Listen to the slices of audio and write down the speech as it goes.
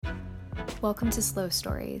Welcome to Slow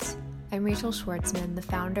Stories. I'm Rachel Schwartzman, the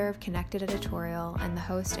founder of Connected Editorial and the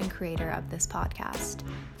host and creator of this podcast.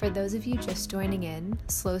 For those of you just joining in,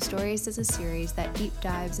 Slow Stories is a series that deep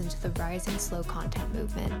dives into the rising slow content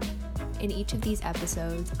movement. In each of these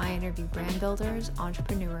episodes, I interview brand builders,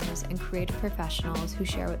 entrepreneurs, and creative professionals who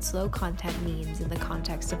share what slow content means in the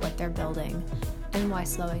context of what they're building, and why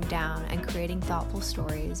slowing down and creating thoughtful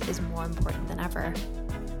stories is more important than ever.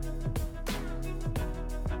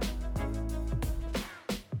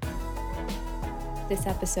 This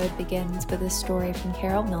episode begins with a story from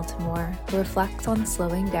Carol Miltimore, who reflects on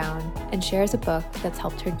slowing down and shares a book that's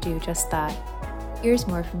helped her do just that. Here's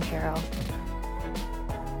more from Carol.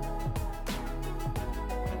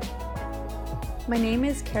 My name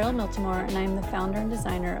is Carol Miltimore, and I am the founder and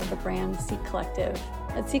designer of the brand Seek Collective.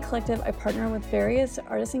 At Seek Collective, I partner with various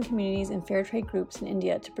artisan communities and fair trade groups in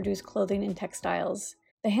India to produce clothing and textiles.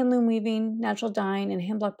 The handloom weaving, natural dyeing, and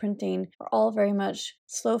hand block printing are all very much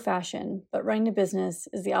slow fashion, but running a business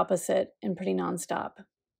is the opposite and pretty nonstop.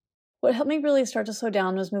 What helped me really start to slow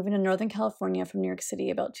down was moving to Northern California from New York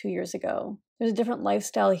City about 2 years ago. There's a different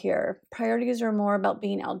lifestyle here. Priorities are more about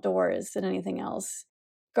being outdoors than anything else.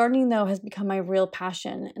 Gardening, though, has become my real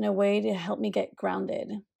passion and a way to help me get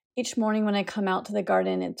grounded. Each morning when I come out to the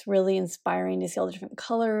garden, it's really inspiring to see all the different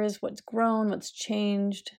colors, what's grown, what's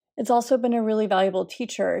changed. It's also been a really valuable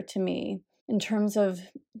teacher to me in terms of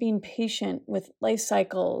being patient with life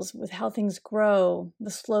cycles, with how things grow,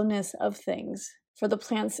 the slowness of things. For the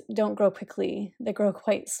plants don't grow quickly, they grow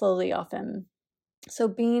quite slowly often. So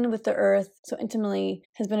being with the earth so intimately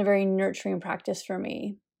has been a very nurturing practice for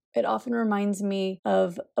me. It often reminds me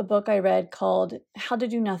of a book I read called How to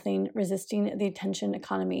Do Nothing, Resisting the Attention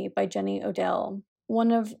Economy by Jenny Odell.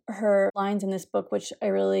 One of her lines in this book, which I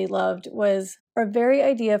really loved, was, "Our very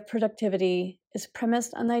idea of productivity is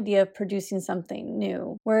premised on the idea of producing something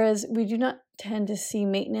new, whereas we do not tend to see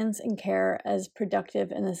maintenance and care as productive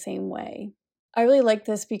in the same way." I really like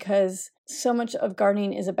this because so much of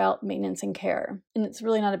gardening is about maintenance and care, and it's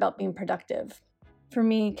really not about being productive. For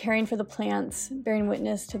me, caring for the plants, bearing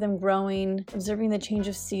witness to them growing, observing the change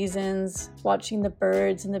of seasons, watching the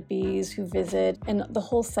birds and the bees who visit, and the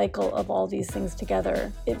whole cycle of all these things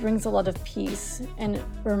together, it brings a lot of peace and it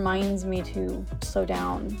reminds me to slow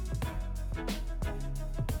down.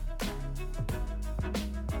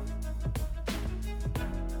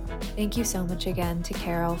 Thank you so much again to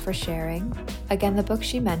Carol for sharing. Again, the book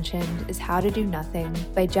she mentioned is How to Do Nothing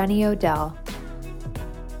by Jenny Odell.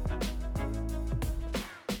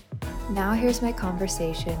 Now here's my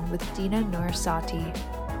conversation with Dina Noor-Sati.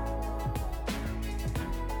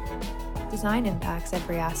 Design impacts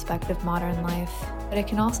every aspect of modern life, but it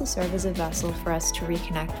can also serve as a vessel for us to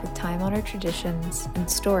reconnect with time-honored traditions and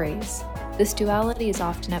stories. This duality is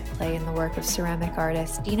often at play in the work of ceramic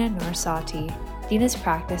artist Dina Noor-Sati. Dina's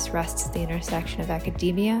practice rests at the intersection of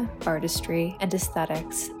academia, artistry, and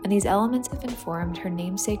aesthetics, and these elements have informed her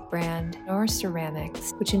namesake brand, Noor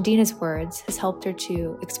Ceramics, which in Dina's words has helped her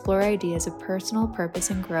to explore ideas of personal purpose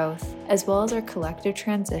and growth, as well as our collective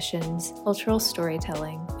transitions, cultural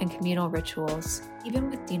storytelling, and communal rituals. Even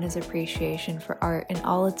with Dina's appreciation for art in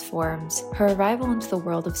all its forms, her arrival into the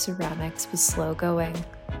world of ceramics was slow going.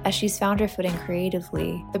 As she's found her footing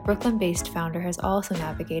creatively, the Brooklyn-based founder has also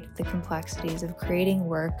navigated the complexities of creating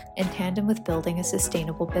work in tandem with building a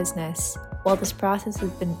sustainable business. While this process has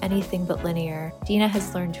been anything but linear, Dina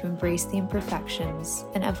has learned to embrace the imperfections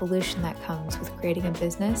and evolution that comes with creating a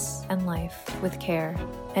business and life with care.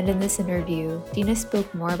 And in this interview, Dina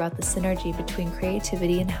spoke more about the synergy between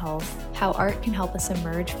creativity and health, how art can help us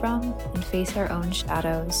emerge from and face our own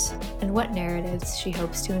shadows, and what narratives she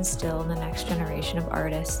hopes to instill in the next generation of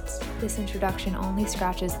artists. This introduction only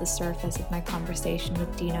scratches the surface of my conversation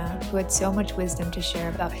with Dina, who had so much wisdom to share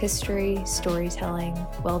about history, storytelling,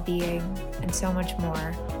 well-being, and so much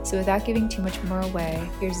more. So without giving too much more away,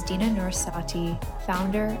 here's Dina Noor-Sati,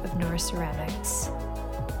 founder of Noor Ceramics.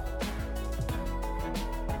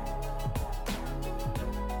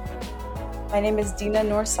 My name is Dina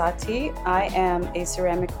Noor-Sati. I am a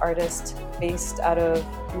ceramic artist based out of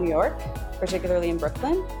New York, particularly in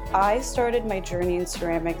Brooklyn. I started my journey in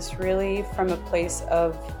ceramics really from a place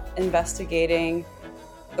of investigating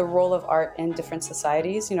the role of art in different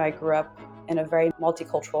societies. I grew up in a very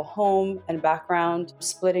multicultural home and background,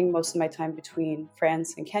 splitting most of my time between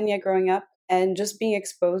France and Kenya growing up, and just being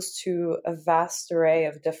exposed to a vast array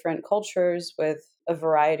of different cultures with a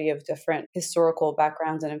variety of different historical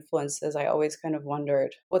backgrounds and influences, I always kind of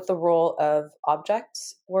wondered what the role of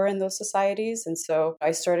objects were in those societies. And so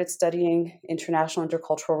I started studying international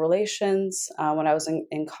intercultural relations when I was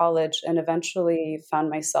in college, and eventually found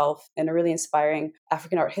myself in a really inspiring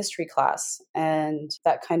African art history class. And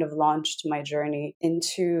that kind of launched my journey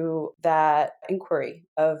into that inquiry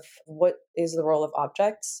of what is the role of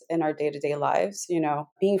objects in our day-to-day lives.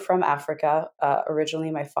 Being from Africa,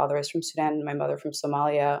 originally my father is from Sudan and my mother from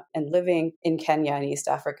Somalia, and living in Kenya and East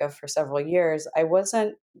Africa for several years, I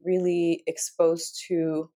wasn't really exposed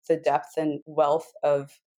to the depth and wealth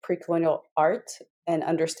of pre-colonial art and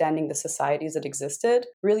understanding the societies that existed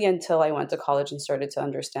really until I went to college and started to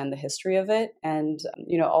understand the history of it. And,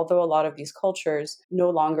 although a lot of these cultures no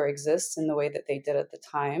longer exist in the way that they did at the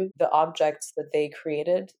time, the objects that they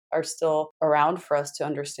created are still around for us to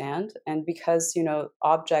understand. And because,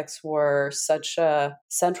 objects were such a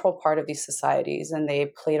central part of these societies and they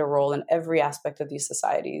played a role in every aspect of these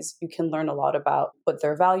societies, you can learn a lot about what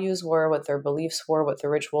their values were, what their beliefs were, what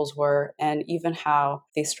their rituals were, and even how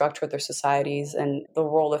they structured their societies and the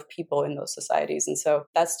role of people in those societies. And so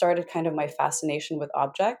that started kind of my fascination with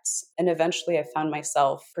objects. And eventually I found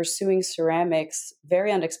myself pursuing ceramics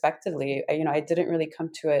very unexpectedly. I didn't really come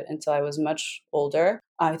to it until I was much older.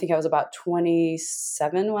 I think I was about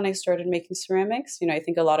 27 when I started making ceramics. I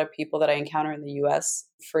think a lot of people that I encounter in the US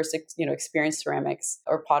first, experienced ceramics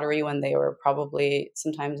or pottery when they were probably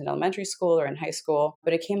sometimes in elementary school or in high school,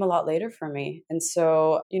 but it came a lot later for me. And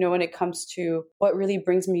so, when it comes to what really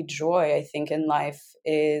brings me joy, I think in life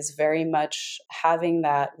is very much having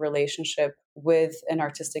that relationship with an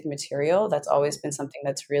artistic material. That's always been something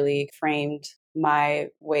that's really framed my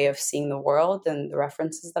way of seeing the world and the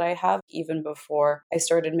references that I have. Even before I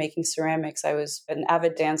started making ceramics, I was an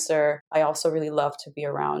avid dancer. I also really love to be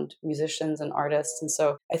around musicians and artists. And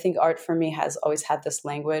so I think art for me has always had this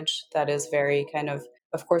language that is very kind of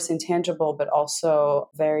course, intangible, but also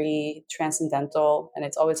very transcendental. And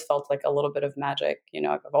it's always felt like a little bit of magic.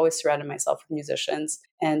 I've always surrounded myself with musicians.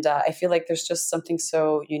 And I feel like there's just something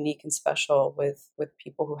so unique and special with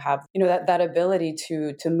people who have, that ability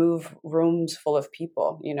to move rooms full of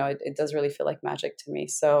people. It does really feel like magic to me.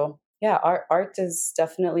 So yeah, art is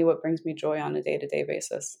definitely what brings me joy on a day-to-day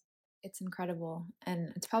basis. It's incredible.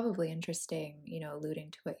 And it's probably interesting,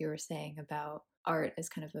 alluding to what you were saying about art as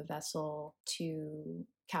kind of a vessel to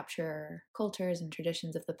capture cultures and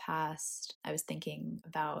traditions of the past. I was thinking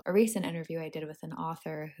about a recent interview I did with an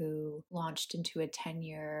author who launched into a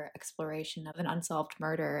 10-year exploration of an unsolved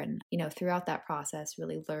murder. And, throughout that process,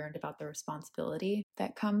 really learned about the responsibility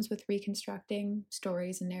that comes with reconstructing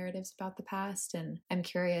stories and narratives about the past. And I'm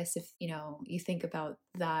curious if, you think about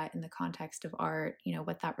that in the context of art,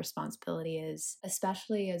 what that responsibility is,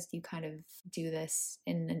 especially as you kind of do this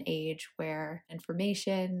in an age where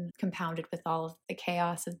information compounded with all of the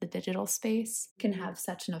chaos of the digital space can have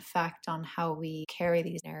such an effect on how we carry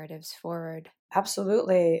these narratives forward.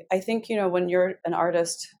 Absolutely. I think, when you're an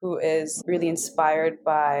artist who is really inspired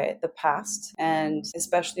by the past, and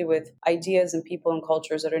especially with ideas and people and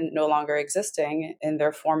cultures that are no longer existing in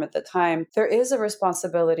their form at the time, there is a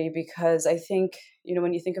responsibility because I think,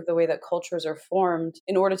 when you think of the way that cultures are formed,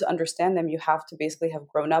 in order to understand them, you have to basically have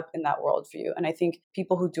grown up in that worldview. And I think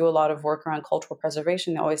people who do a lot of work around cultural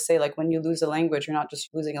preservation, they always say, like, when you lose a language, you're not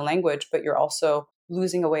just losing a language, but you're also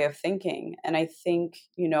losing a way of thinking. And I think,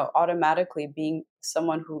 automatically being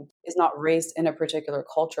someone who is not raised in a particular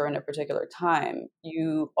culture in a particular time,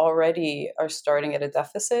 you already are starting at a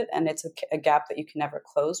deficit, and it's a gap that you can never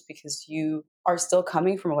close because you are still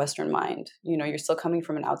coming from a Western mind. You're still coming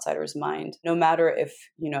from an outsider's mind. No matter if,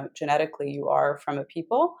 genetically you are from a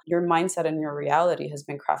people, your mindset and your reality has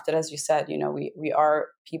been crafted. As you said, we are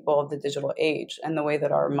people of the digital age, and the way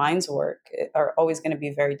that our minds work are always going to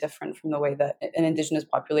be very different from the way that an indigenous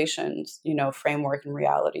population's, framework and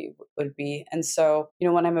reality would be. And so,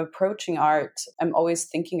 when I'm approaching art, I'm always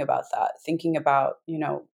thinking about that, thinking about,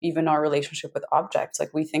 even our relationship with objects.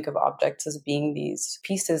 Like, we think of objects as being these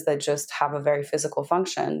pieces that just have a very physical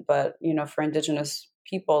function. But, for indigenous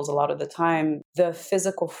peoples, a lot of the time, the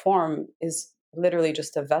physical form is literally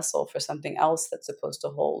just a vessel for something else that's supposed to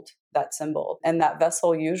hold that symbol. And that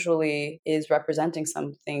vessel usually is representing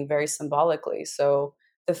something very symbolically. So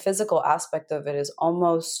the physical aspect of it is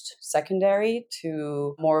almost secondary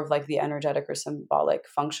to more of like the energetic or symbolic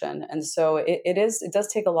function. And so it does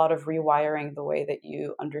take a lot of rewiring the way that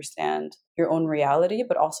you understand your own reality,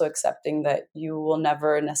 but also accepting that you will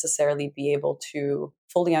never necessarily be able to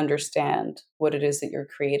fully understand what it is that you're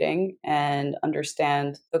creating and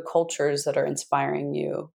understand the cultures that are inspiring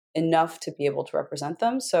you enough to be able to represent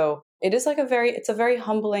them. So It is like it's a very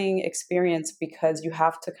humbling experience because you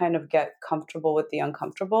have to kind of get comfortable with the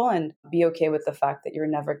uncomfortable and be okay with the fact that you're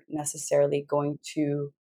never necessarily going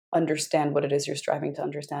to understand what it is you're striving to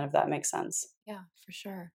understand, if that makes sense. Yeah, for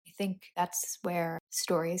sure. I think that's where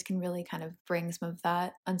stories can really kind of bring some of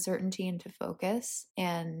that uncertainty into focus.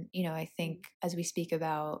 And, I think as we speak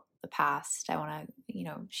about the past, I want to,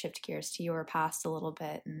 shift gears to your past a little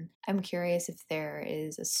bit. And I'm curious if there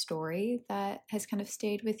is a story that has kind of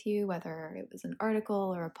stayed with you, whether it was an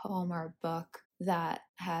article or a poem or a book that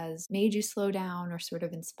has made you slow down or sort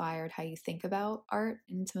of inspired how you think about art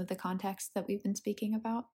in some of the contexts that we've been speaking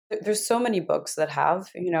about. There's so many books that have,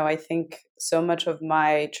 I think so much of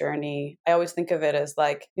my journey, I always think of it as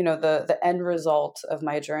like, the end result of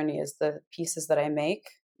my journey is the pieces that I make.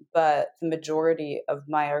 But the majority of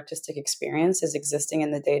my artistic experience is existing in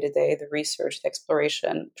the day to day, the research, the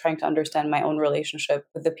exploration, trying to understand my own relationship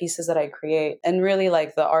with the pieces that I create. And really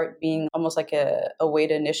like the art being almost like a way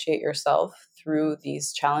to initiate yourself through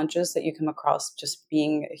these challenges that you come across just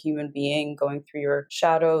being a human being, going through your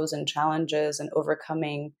shadows and challenges and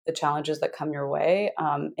overcoming the challenges that come your way.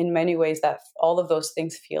 In many ways, that all of those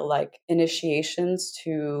things feel like initiations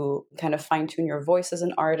to kind of fine tune your voice as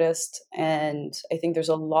an artist. And I think there's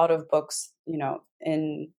a lot of books,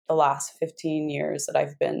 in the last 15 years that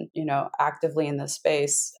I've been, actively in this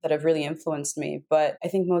space that have really influenced me. But I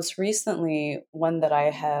think most recently, one that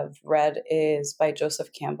I have read is by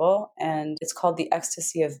Joseph Campbell, and it's called The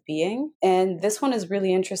Ecstasy of Being. And this one is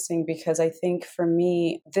really interesting because I think for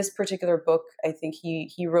me, this particular book, I think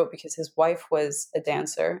he wrote because his wife was a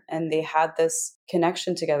dancer and they had this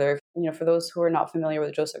connection together. For those who are not familiar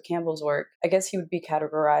with Joseph Campbell's work, I guess he would be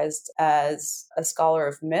categorized as a scholar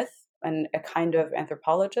of myth and a kind of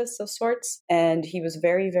anthropologist of sorts. And he was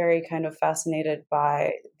very, very kind of fascinated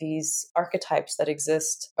by these archetypes that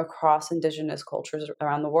exist across indigenous cultures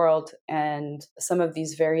around the world. And some of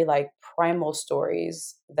these very like primal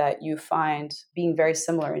stories that you find being very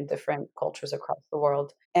similar in different cultures across the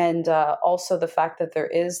world. And also the fact that there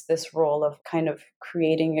is this role of kind of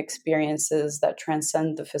creating experiences that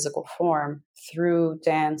transcend the physical form through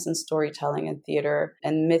dance and storytelling and theater,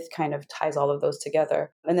 and myth kind of ties all of those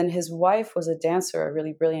together. And then his wife was a dancer, a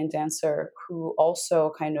really brilliant dancer, who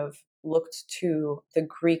also kind of looked to the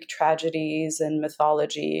Greek tragedies and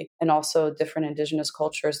mythology and also different indigenous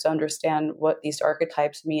cultures to understand what these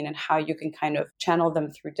archetypes mean and how you can kind of channel them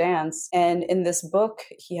through dance. And in this book,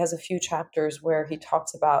 he has a few chapters where he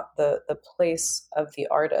talks about the place of the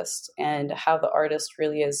artist and how the artist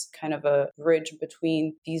really is kind of a bridge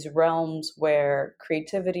between these realms where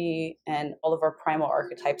creativity and all of our primal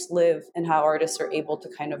archetypes live, and how artists are able to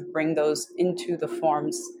kind of bring those into the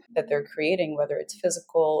forms that they're creating, whether it's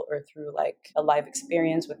physical or through like a live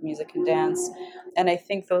experience with music and dance. And I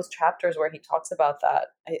think those chapters where he talks about that,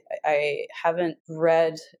 I haven't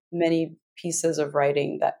read many pieces of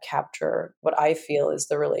writing that capture what I feel is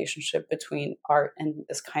the relationship between art and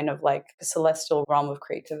this kind of like celestial realm of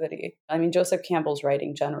creativity. I mean, Joseph Campbell's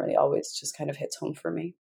writing generally always just kind of hits home for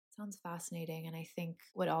me. Sounds fascinating. And I think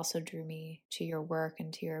what also drew me to your work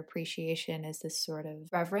and to your appreciation is this sort of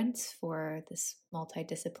reverence for this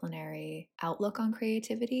multidisciplinary outlook on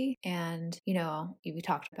creativity. And, we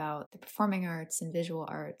talked about the performing arts and visual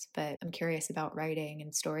arts, but I'm curious about writing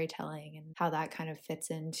and storytelling and how that kind of fits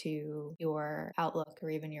into your outlook or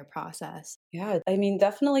even your process. Yeah, I mean,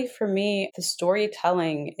 definitely for me, the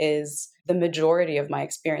storytelling is the majority of my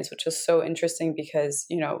experience, which is so interesting because,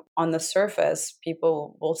 on the surface,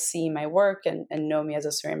 people will see my work and know me as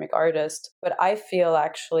a ceramic artist. But I feel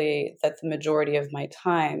actually that the majority of my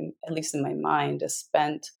time, at least in my mind, is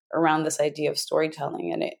spent around this idea of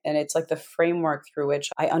storytelling. And it's like the framework through which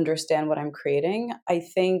I understand what I'm creating. I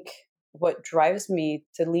think what drives me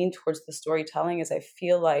to lean towards the storytelling is I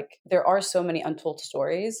feel like there are so many untold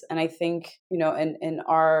stories. And I think, in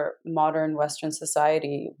our modern Western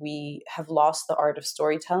society, we have lost the art of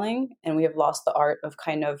storytelling, and we have lost the art of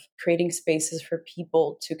kind of creating spaces for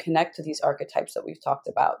people to connect to these archetypes that we've talked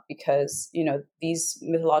about, because, these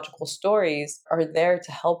mythological stories are there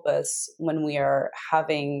to help us when we are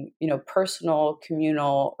having, personal,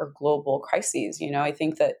 communal, or global crises. I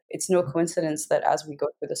think that it's no coincidence that as we go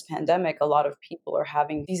through this pandemic, a lot of people are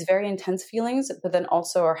having these very intense feelings, but then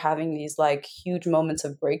also are having these like huge moments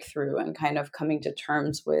of breakthrough and kind of coming to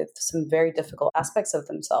terms with some very difficult aspects of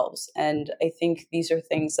themselves. And I think these are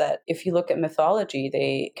things that, if you look at mythology,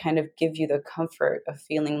 they kind of give you the comfort of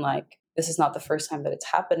feeling like this is not the first time that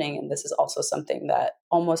it's happening. And this is also something that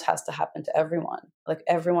almost has to happen to everyone. Like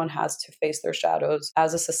everyone has to face their shadows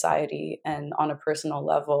as a society and on a personal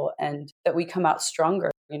level, and that we come out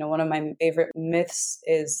stronger. One of my favorite myths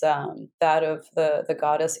is that of the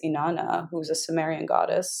goddess Inanna, who's a Sumerian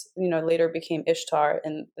goddess, later became Ishtar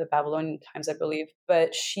in the Babylonian times, I believe.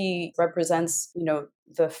 But she represents,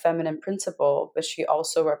 the feminine principle, but she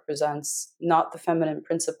also represents not the feminine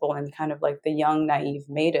principle and kind of like the young, naive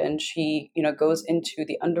maiden. She, goes into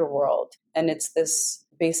the underworld, and it's this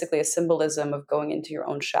basically a symbolism of going into your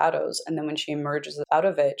own shadows. And then when she emerges out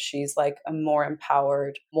of it, she's like a more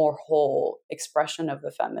empowered, more whole expression of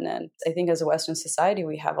the feminine. I think as a Western society,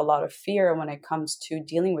 we have a lot of fear when it comes to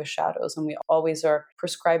dealing with shadows, and we always are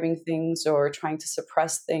prescribing things or trying to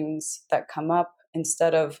suppress things that come up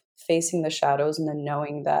instead of facing the shadows and then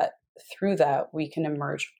knowing that through that we can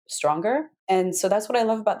emerge stronger. And so that's what I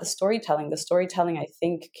love about the storytelling. The storytelling, I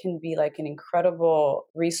think, can be like an incredible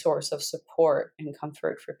resource of support and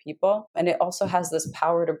comfort for people. And it also has this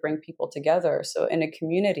power to bring people together. So in a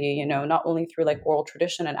community, not only through like oral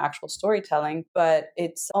tradition and actual storytelling, but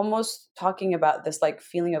it's almost talking about this like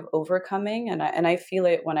feeling of overcoming. And I feel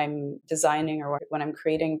it when I'm designing or when I'm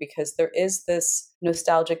creating, because there is this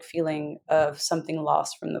nostalgic feeling of something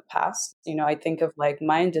lost from the past. I think of like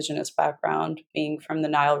my indigenous background being from the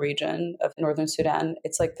Nile region of northern Sudan.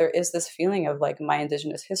 It's like there is this feeling of like my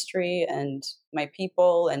indigenous history and my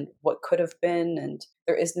people and what could have been, and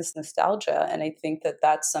there is this nostalgia. And I think that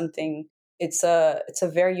that's something, it's a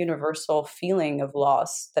very universal feeling of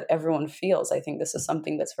loss that everyone feels. I think this is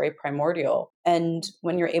something that's very primordial. And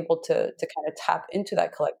when you're able to kind of tap into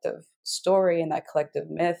that collective story and that collective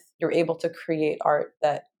myth, you're able to create art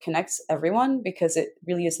that connects everyone, because it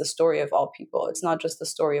really is the story of all people. It's not just the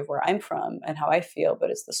story of where I'm from and how I feel, but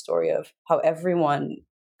it's the story of how everyone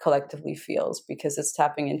collectively feels, because it's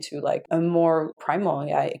tapping into like a more primal.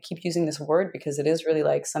 Yeah, I keep using this word because it is really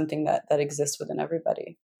like something that exists within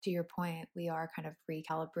everybody. To your point, we are kind of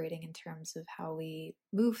recalibrating in terms of how we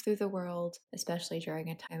move through the world, especially during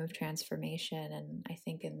a time of transformation. And I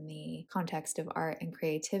think in the context of art and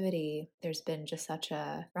creativity, there's been just such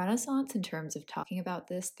a renaissance in terms of talking about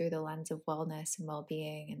this through the lens of wellness and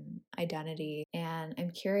well-being and identity. And I'm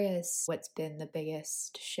curious, what's been the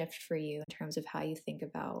biggest shift for you in terms of how you think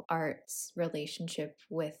about art's relationship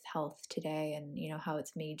with health today, and how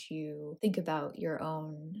it's made you think about your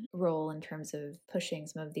own role in terms of pushing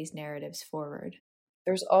some of these narratives forward?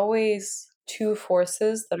 There's always two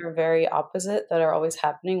forces that are very opposite that are always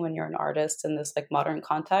happening when you're an artist in this like modern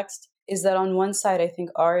context. Is that on one side, I think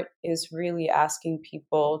art is really asking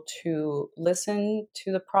people to listen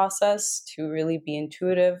to the process, to really be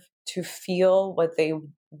intuitive, to feel what they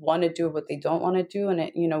want to do, what they don't want to do. And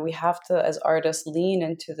we have to, as artists, lean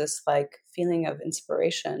into this like feeling of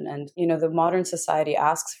inspiration. And, the modern society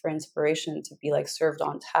asks for inspiration to be like served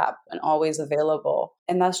on tap and always available.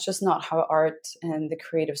 And that's just not how art and the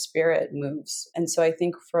creative spirit moves. And so I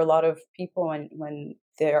think for a lot of people, when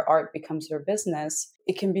their art becomes their business,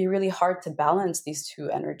 it can be really hard to balance these two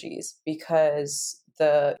energies, because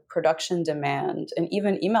the production demand and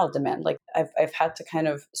even email demand, like I've had to kind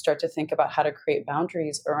of start to think about how to create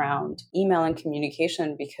boundaries around email and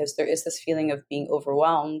communication, because there is this feeling of being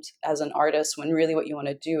overwhelmed as an artist, when really what you want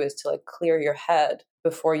to do is to like clear your head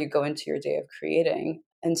before you go into your day of creating.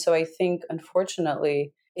 And so I think,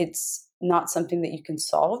 unfortunately, it's not something that you can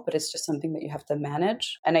solve, but it's just something that you have to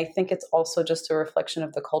manage. And I think it's also just a reflection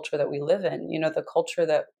of the culture that we live in. The culture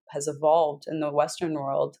that has evolved in the Western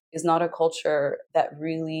world is not a culture that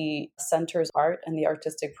really centers art and the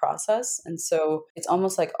artistic process. And so it's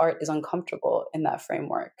almost like art is uncomfortable in that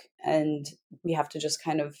framework. And we have to just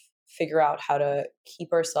kind of figure out how to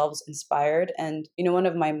keep ourselves inspired. And, one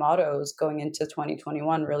of my mottos going into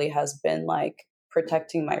 2021 really has been like,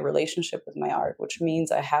 protecting my relationship with my art, which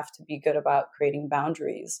means I have to be good about creating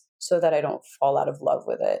boundaries so that I don't fall out of love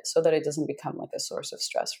with it, so that it doesn't become like a source of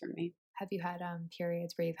stress for me. Have you had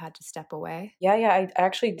periods where you've had to step away? Yeah, I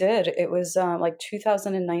actually did. It was like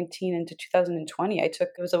 2019 into 2020. It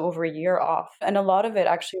was over a year off. And a lot of it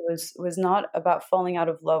actually was not about falling out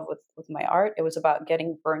of love with my art. It was about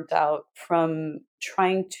getting burnt out from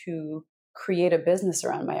trying to create a business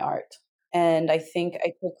around my art. And I think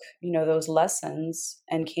I took, those lessons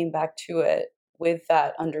and came back to it with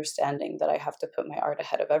that understanding that I have to put my art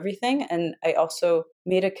ahead of everything. And I also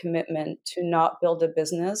made a commitment to not build a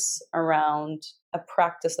business around a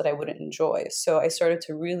practice that I wouldn't enjoy. So I started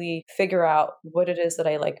to really figure out what it is that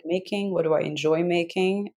I like making, what do I enjoy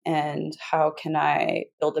making, and how can I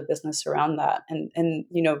build a business around that? And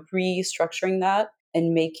restructuring that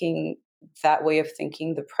and making that way of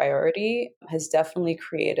thinking the priority has definitely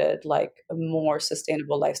created like a more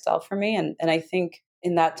sustainable lifestyle for me. And I think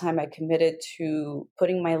in that time I committed to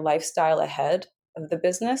putting my lifestyle ahead of the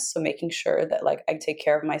business. So making sure that like I take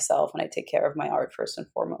care of myself and I take care of my art first and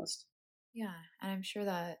foremost. Yeah, and I'm sure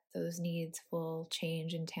that those needs will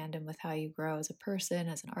change in tandem with how you grow as a person,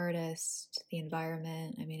 as an artist, the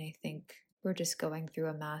environment. I mean, I think we're just going through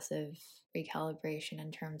a massive recalibration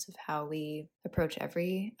in terms of how we approach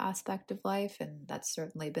every aspect of life. And that's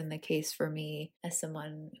certainly been the case for me as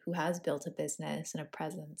someone who has built a business and a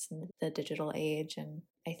presence in the digital age. And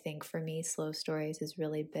I think for me, Slow Stories has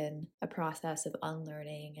really been a process of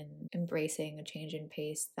unlearning and embracing a change in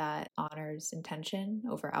pace that honors intention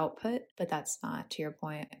over output. But that's not, to your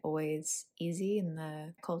point, always easy in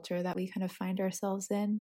the culture that we kind of find ourselves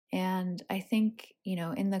in. And I think,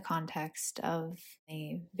 in the context of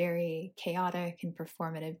a very chaotic and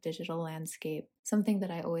performative digital landscape, something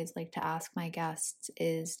that I always like to ask my guests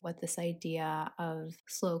is what this idea of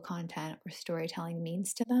slow content or storytelling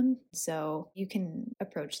means to them. So you can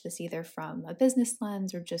approach this either from a business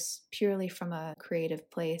lens or just purely from a creative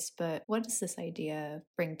place. But what does this idea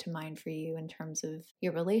bring to mind for you in terms of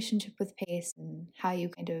your relationship with pace and how you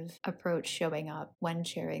kind of approach showing up when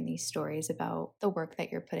sharing these stories about the work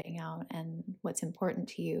that you're putting out and what's important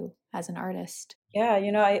to you as an artist? Yeah,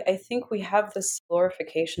 I think we have this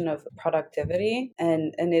glorification of productivity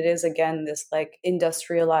and it is again this like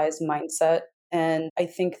industrialized mindset. And I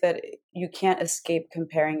think that you can't escape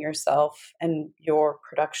comparing yourself and your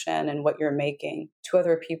production and what you're making to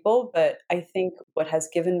other people. But I think what has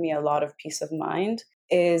given me a lot of peace of mind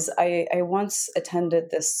is I once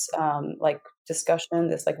attended this like discussion,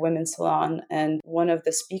 this like women's salon, and one of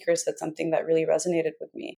the speakers said something that really resonated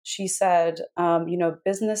with me. She said,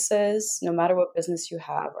 businesses, no matter what business you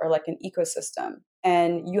have, are like an ecosystem.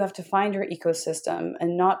 And you have to find your ecosystem,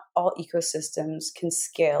 and not all ecosystems can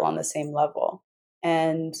scale on the same level.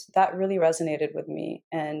 And that really resonated with me.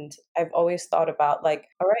 And I've always thought about like,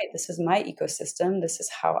 all right, this is my ecosystem. This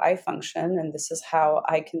is how I function. And this is how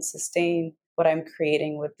I can sustain what I'm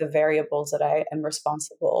creating with the variables that I am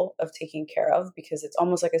responsible of taking care of, because it's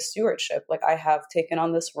almost like a stewardship. Like I have taken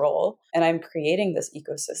on this role and I'm creating this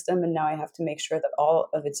ecosystem. And now I have to make sure that all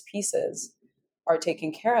of its pieces are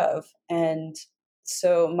taken care of. And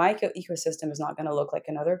so my ecosystem is not going to look like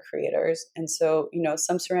another creator's. And so,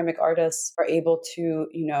 some ceramic artists are able to,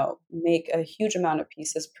 make a huge amount of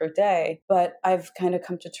pieces per day. But I've kind of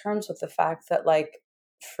come to terms with the fact that, like,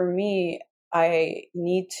 for me, I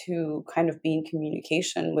need to kind of be in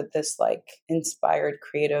communication with this like inspired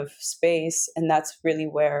creative space. And that's really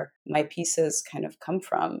where my pieces kind of come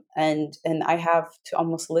from. And I have to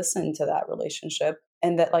almost listen to that relationship,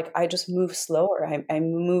 and that like I just move slower. I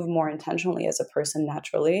move more intentionally as a person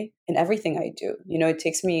naturally in everything I do. It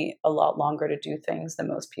takes me a lot longer to do things than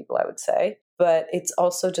most people, I would say. But it's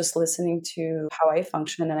also just listening to how I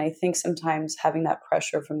function. And I think sometimes having that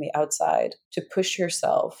pressure from the outside to push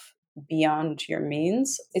yourself beyond your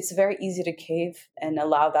means, it's very easy to cave and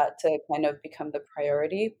allow that to kind of become the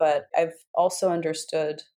priority. But I've also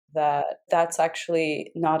understood that that's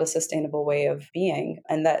actually not a sustainable way of being,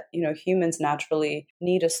 and that humans naturally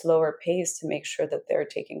need a slower pace to make sure that they're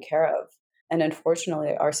taken care of. And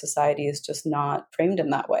unfortunately our society is just not framed in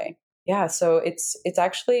that way. Yeah, so it's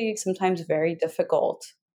actually sometimes very difficult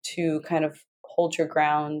to kind of hold your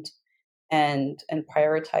ground and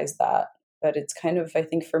prioritize that. But it's kind of, I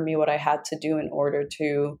think, for me, what I had to do in order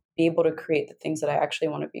to be able to create the things that I actually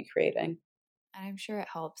want to be creating. And I'm sure it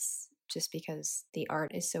helps just because the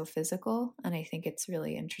art is so physical. And I think it's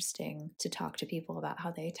really interesting to talk to people about how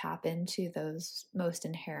they tap into those most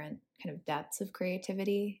inherent kind of depths of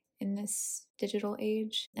creativity in this digital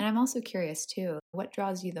age. And I'm also curious too, what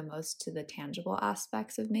draws you the most to the tangible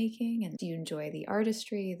aspects of making? And do you enjoy the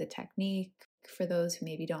artistry, the technique? For those who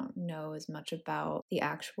maybe don't know as much about the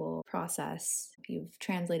actual process, you've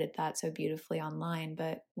translated that so beautifully online,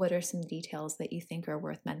 but what are some details that you think are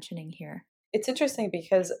worth mentioning here? It's interesting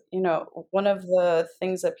because, one of the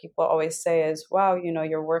things that people always say is, wow,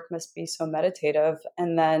 your work must be so meditative.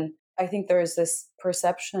 And then I think there is this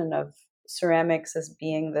perception of ceramics as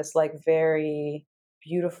being this like very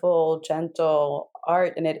beautiful, gentle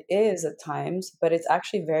art. And it is at times, but it's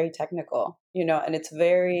actually very technical, and it's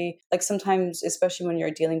very like sometimes, especially when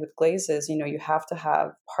you're dealing with glazes, you have to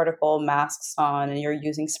have particle masks on and you're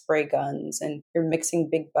using spray guns and you're mixing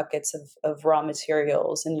big buckets of raw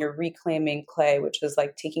materials and you're reclaiming clay, which is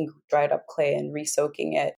like taking dried up clay and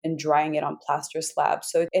re-soaking it and drying it on plaster slabs.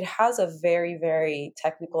 So it has a very, very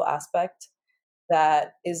technical aspect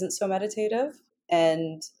that isn't so meditative.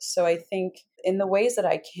 And so I think in the ways that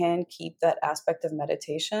I can keep that aspect of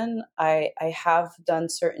meditation, I have done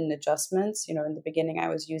certain adjustments. In the beginning, I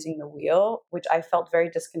was using the wheel, which I felt very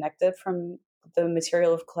disconnected from the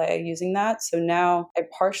material of clay using that. So now I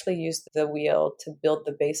partially use the wheel to build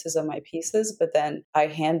the bases of my pieces, but then I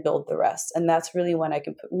hand build the rest. And that's really when I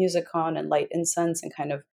can put music on and light incense and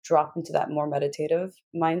kind of drop into that more meditative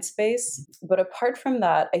mind space. But apart from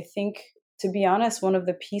that, I think, to be honest, one of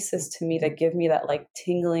the pieces to me that give me that like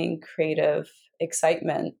tingling creative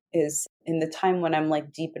excitement is in the time when I'm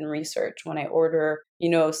like deep in research, when I order,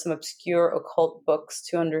 some obscure occult books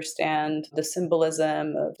to understand the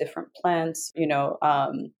symbolism of different plants,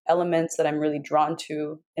 elements that I'm really drawn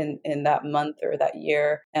to in that month or that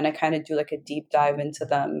year. And I kind of do like a deep dive into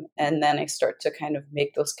them. And then I start to kind of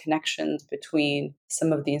make those connections between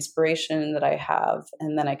some of the inspiration that I have.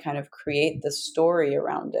 And then I kind of create the story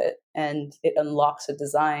around it, and it unlocks a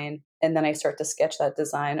design. And then I start to sketch that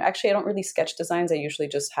design. Actually, I don't really sketch designs. I usually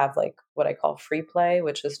just have like what I call free play,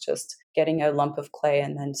 which is just getting a lump of clay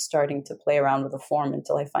and then starting to play around with the form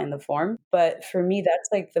until I find the form. But for me, that's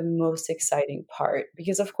like the most exciting part,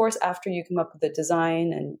 because of course, after you come up with the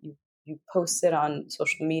design and you post it on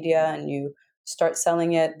social media and you start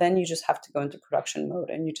selling it, then you just have to go into production mode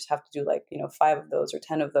and you just have to do like, 5 of those or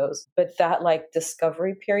 10 of those. But that like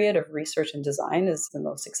discovery period of research and design is the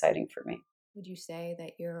most exciting for me. Would you say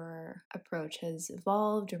that your approach has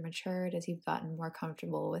evolved or matured as you've gotten more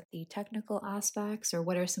comfortable with the technical aspects, or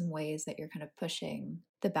what are some ways that you're kind of pushing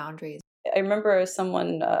the boundaries? I remember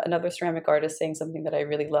someone, another ceramic artist, saying something that I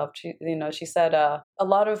really loved. She said, a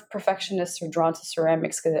lot of perfectionists are drawn to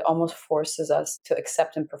ceramics because it almost forces us to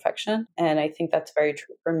accept imperfection. And I think that's very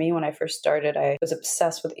true for me. When I first started, I was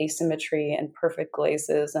obsessed with asymmetry and perfect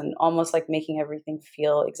glazes and almost like making everything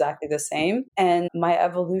feel exactly the same. And my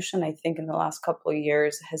evolution, I think, in the last couple of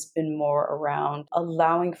years has been more around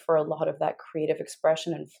allowing for a lot of that creative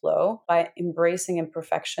expression and flow by embracing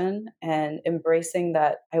imperfection and embracing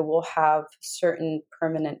that I will have certain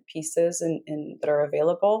permanent pieces that are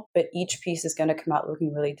available, but each piece is going to come out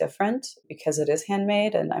looking really different because it is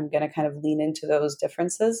handmade, and I'm going to kind of lean into those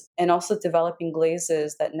differences. And also developing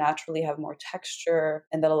glazes that naturally have more texture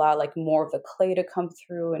and that allow like more of the clay to come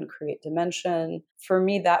through and create dimension. For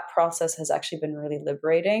me, that process has actually been really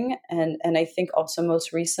liberating. And I think also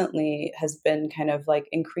most recently has been kind of like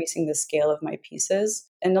increasing the scale of my pieces.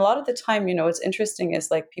 And a lot of the time, what's interesting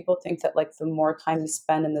is like people think that like the more time you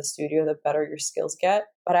spend in the studio, the better your skills get.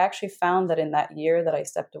 But I actually found that in that year that I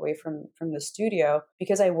stepped away from the studio,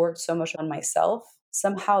 because I worked so much on myself,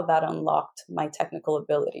 somehow that unlocked my technical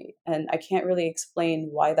ability. And I can't really explain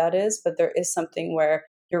why that is, but there is something where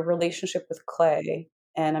your relationship with clay,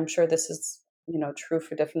 and I'm sure this is true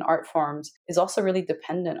for different art forms, is also really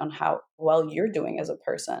dependent on how well you're doing as a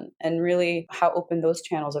person and really how open those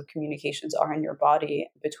channels of communications are in your body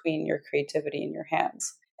between your creativity and your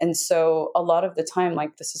hands. And so a lot of the time,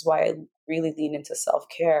 like, this is why I really lean into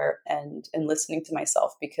self-care and listening to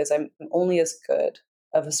myself, because I'm only as good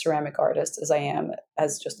of a ceramic artist as I am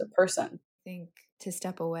as just a person. I think to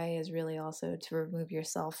step away is really also to remove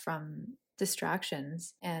yourself from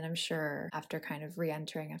distractions. And I'm sure after kind of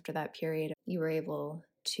re-entering after that period, you were able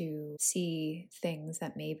to see things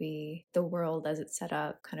that maybe the world as it's set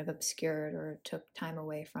up kind of obscured or took time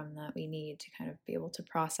away from, that we need to kind of be able to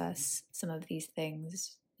process some of these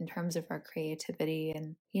things in terms of our creativity.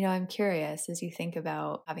 And, I'm curious, as you think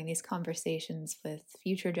about having these conversations with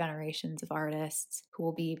future generations of artists who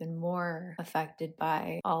will be even more affected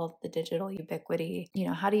by all of the digital ubiquity,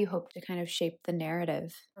 how do you hope to kind of shape the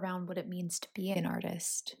narrative around what it means to be an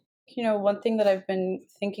artist? One thing that I've been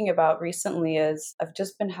thinking about recently is I've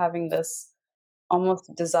just been having this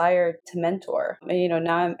almost desire to mentor.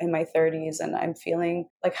 Now I'm in my 30s and I'm feeling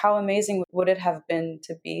like how amazing would it have been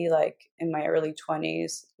to be like in my early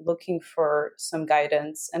 20s looking for some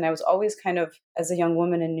guidance. And I was always kind of, as a young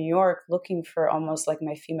woman in New York, looking for almost like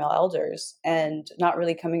my female elders and not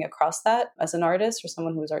really coming across that as an artist or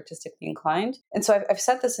someone who was artistically inclined. And so I've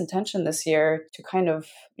set this intention this year to kind of,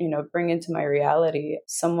 bring into my reality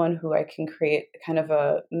someone who I can create kind of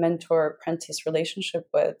a mentor-apprentice relationship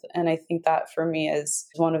with. And I think that for me is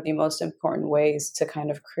one of the most important ways to kind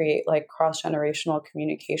of create like cross-generational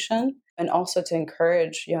communication, and also to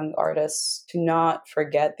encourage young artists to not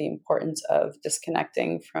forget the importance of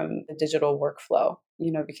disconnecting from the digital workflow,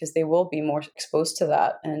 because they will be more exposed to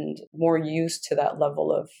that and more used to that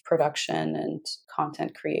level of production and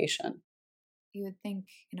content creation. You would think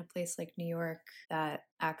in a place like New York that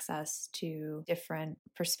access to different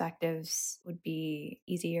perspectives would be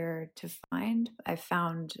easier to find. I've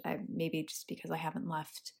found, maybe just because I haven't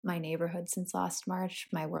left my neighborhood since last March,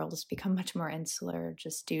 my world has become much more insular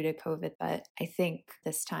just due to COVID. But I think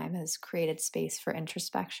this time has created space for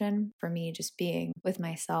introspection for me, just being with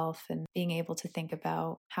myself and being able to think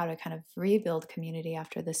about how to kind of rebuild community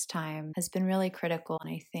after this time has been really critical.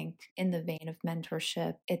 And I think in the vein of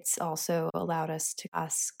mentorship, it's also allowed us to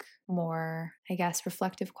ask more, I guess,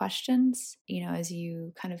 reflective questions, as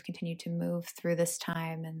you kind of continue to move through this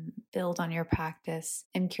time and build on your practice.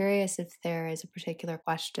 I'm curious if there is a particular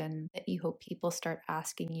question that you hope people start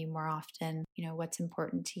asking you more often, what's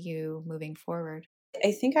important to you moving forward?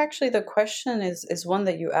 I think actually the question is one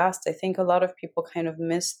that you asked. I think a lot of people kind of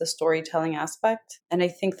miss the storytelling aspect. And I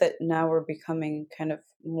think that now we're becoming kind of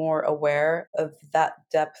more aware of that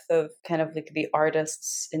depth of kind of like the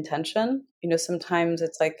artist's intention. Sometimes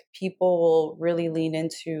it's like people will really lean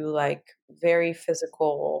into like very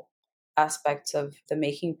physical aspects of the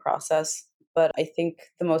making process. But I think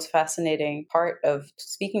the most fascinating part of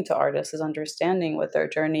speaking to artists is understanding what their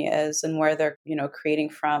journey is and where they're, creating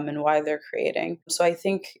from and why they're creating. So I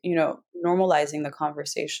think, normalizing the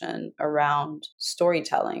conversation around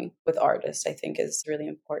storytelling with artists, I think is really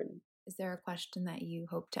important. Is there a question that you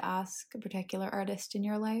hope to ask a particular artist in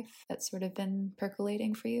your life that's sort of been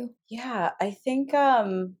percolating for you? Yeah, I think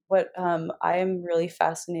what I am really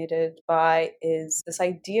fascinated by is this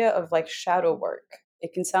idea of like shadow work.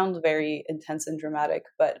 It can sound very intense and dramatic,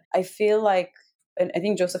 but I feel like, and I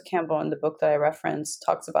think Joseph Campbell in the book that I referenced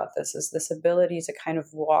talks about this, is this ability to kind of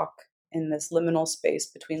walk in this liminal space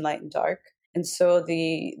between light and dark. And so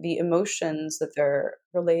the emotions that they're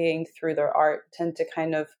relaying through their art tend to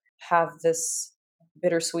kind of have this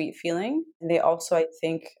bittersweet feeling. And they also, I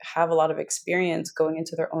think, have a lot of experience going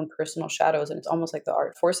into their own personal shadows. And it's almost like the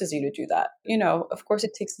art forces you to do that. Of course,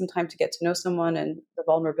 it takes some time to get to know someone and the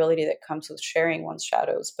vulnerability that comes with sharing one's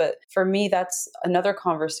shadows. But for me, that's another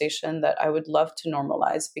conversation that I would love to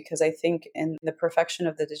normalize, because I think in the perfection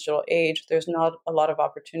of the digital age, there's not a lot of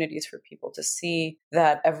opportunities for people to see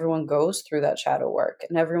that everyone goes through that shadow work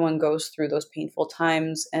and everyone goes through those painful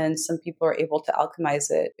times. And some people are able to alchemize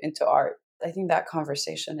it into art. I think that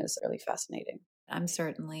conversation is really fascinating. I'm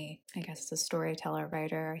certainly, I guess, a storyteller,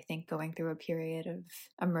 writer. I think going through a period of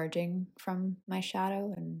emerging from my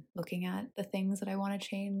shadow and looking at the things that I want to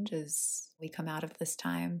change as we come out of this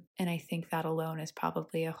time. And I think that alone is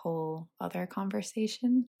probably a whole other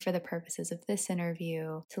conversation. For the purposes of this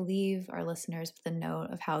interview, to leave our listeners with a note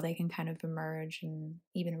of how they can kind of emerge and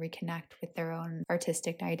even reconnect with their own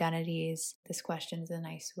artistic identities. This question is a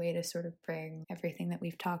nice way to sort of bring everything that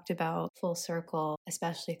we've talked about full circle,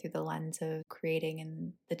 especially through the lens of creating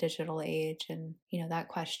in the digital age. And, that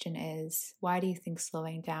question is, why do you think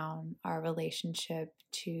slowing down our relationship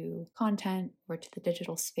to content or to the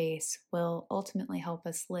digital space will ultimately help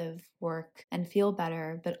us live, work, and feel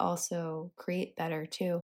better, but also create better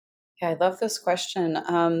too? Yeah, I love this question.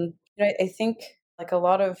 I think like a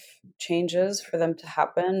lot of changes, for them to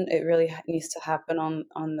happen, it really needs to happen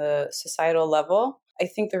on the societal level. I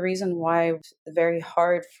think the reason why it's very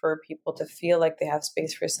hard for people to feel like they have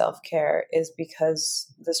space for self-care is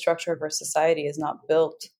because the structure of our society is not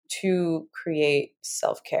built to create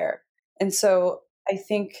self-care. And so I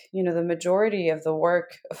think, the majority of the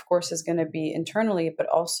work, of course, is going to be internally, but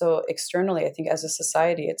also externally. I think as a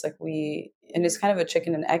society, it's like and it's kind of a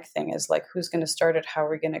chicken and egg thing, is like, who's going to start it? How are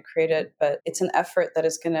we going to create it? But it's an effort that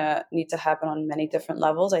is going to need to happen on many different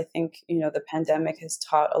levels. I think, the pandemic has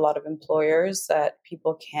taught a lot of employers that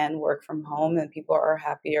people can work from home and people are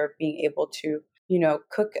happier being able to,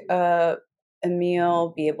 cook a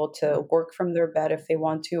meal, be able to work from their bed if they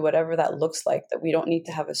want to, whatever that looks like, that we don't need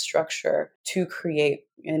to have a structure to create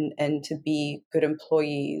and to be good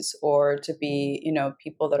employees or to be,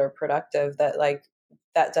 people that are productive, that like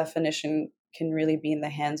that definition can really be in the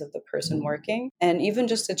hands of the person working. And even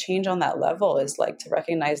just to change on that level is like to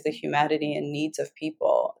recognize the humanity and needs of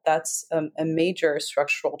people. That's a major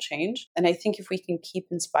structural change. And I think if we can keep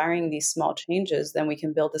inspiring these small changes, then we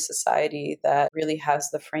can build a society that really has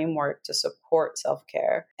the framework to support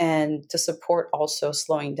self-care and to support also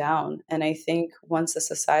slowing down. And I think once a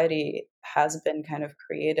society has been kind of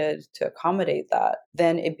created to accommodate that,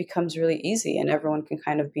 then it becomes really easy and everyone can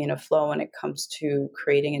kind of be in a flow when it comes to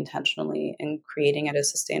creating intentionally and creating at a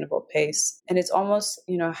sustainable pace. And it's almost,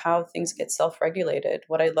 how things get self-regulated.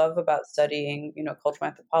 What I love about studying, cultural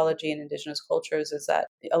anthropology and indigenous cultures is that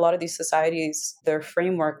a lot of these societies, their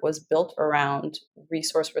framework was built around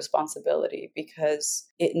resource responsibility because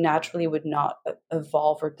it naturally would not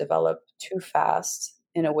evolve or develop too fast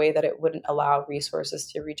in a way that it wouldn't allow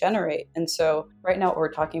resources to regenerate. And so right now what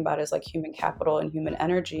we're talking about is like human capital and human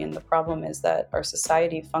energy. And the problem is that our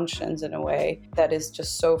society functions in a way that is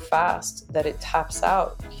just so fast that it taps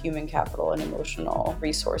out human capital and emotional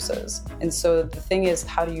resources. And so the thing is,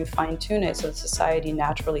 how do you fine tune it so that society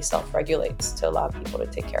naturally self-regulates to allow people to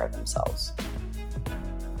take care of themselves?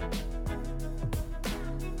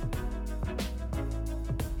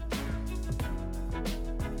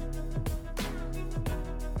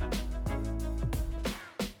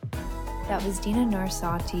 That was Dina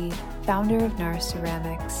Noor-Sati, founder of Noor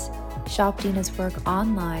Ceramics. Shop Dina's work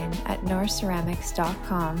online at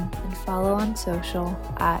noorceramics.com and follow on social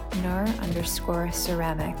at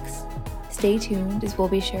noor_ceramics. Stay tuned as we'll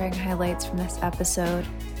be sharing highlights from this episode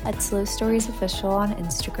at Slow Stories Official on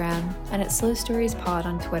Instagram and at Slow Stories Pod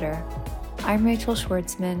on Twitter. I'm Rachel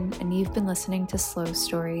Schwartzman, and you've been listening to Slow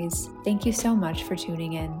Stories. Thank you so much for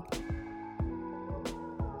tuning in.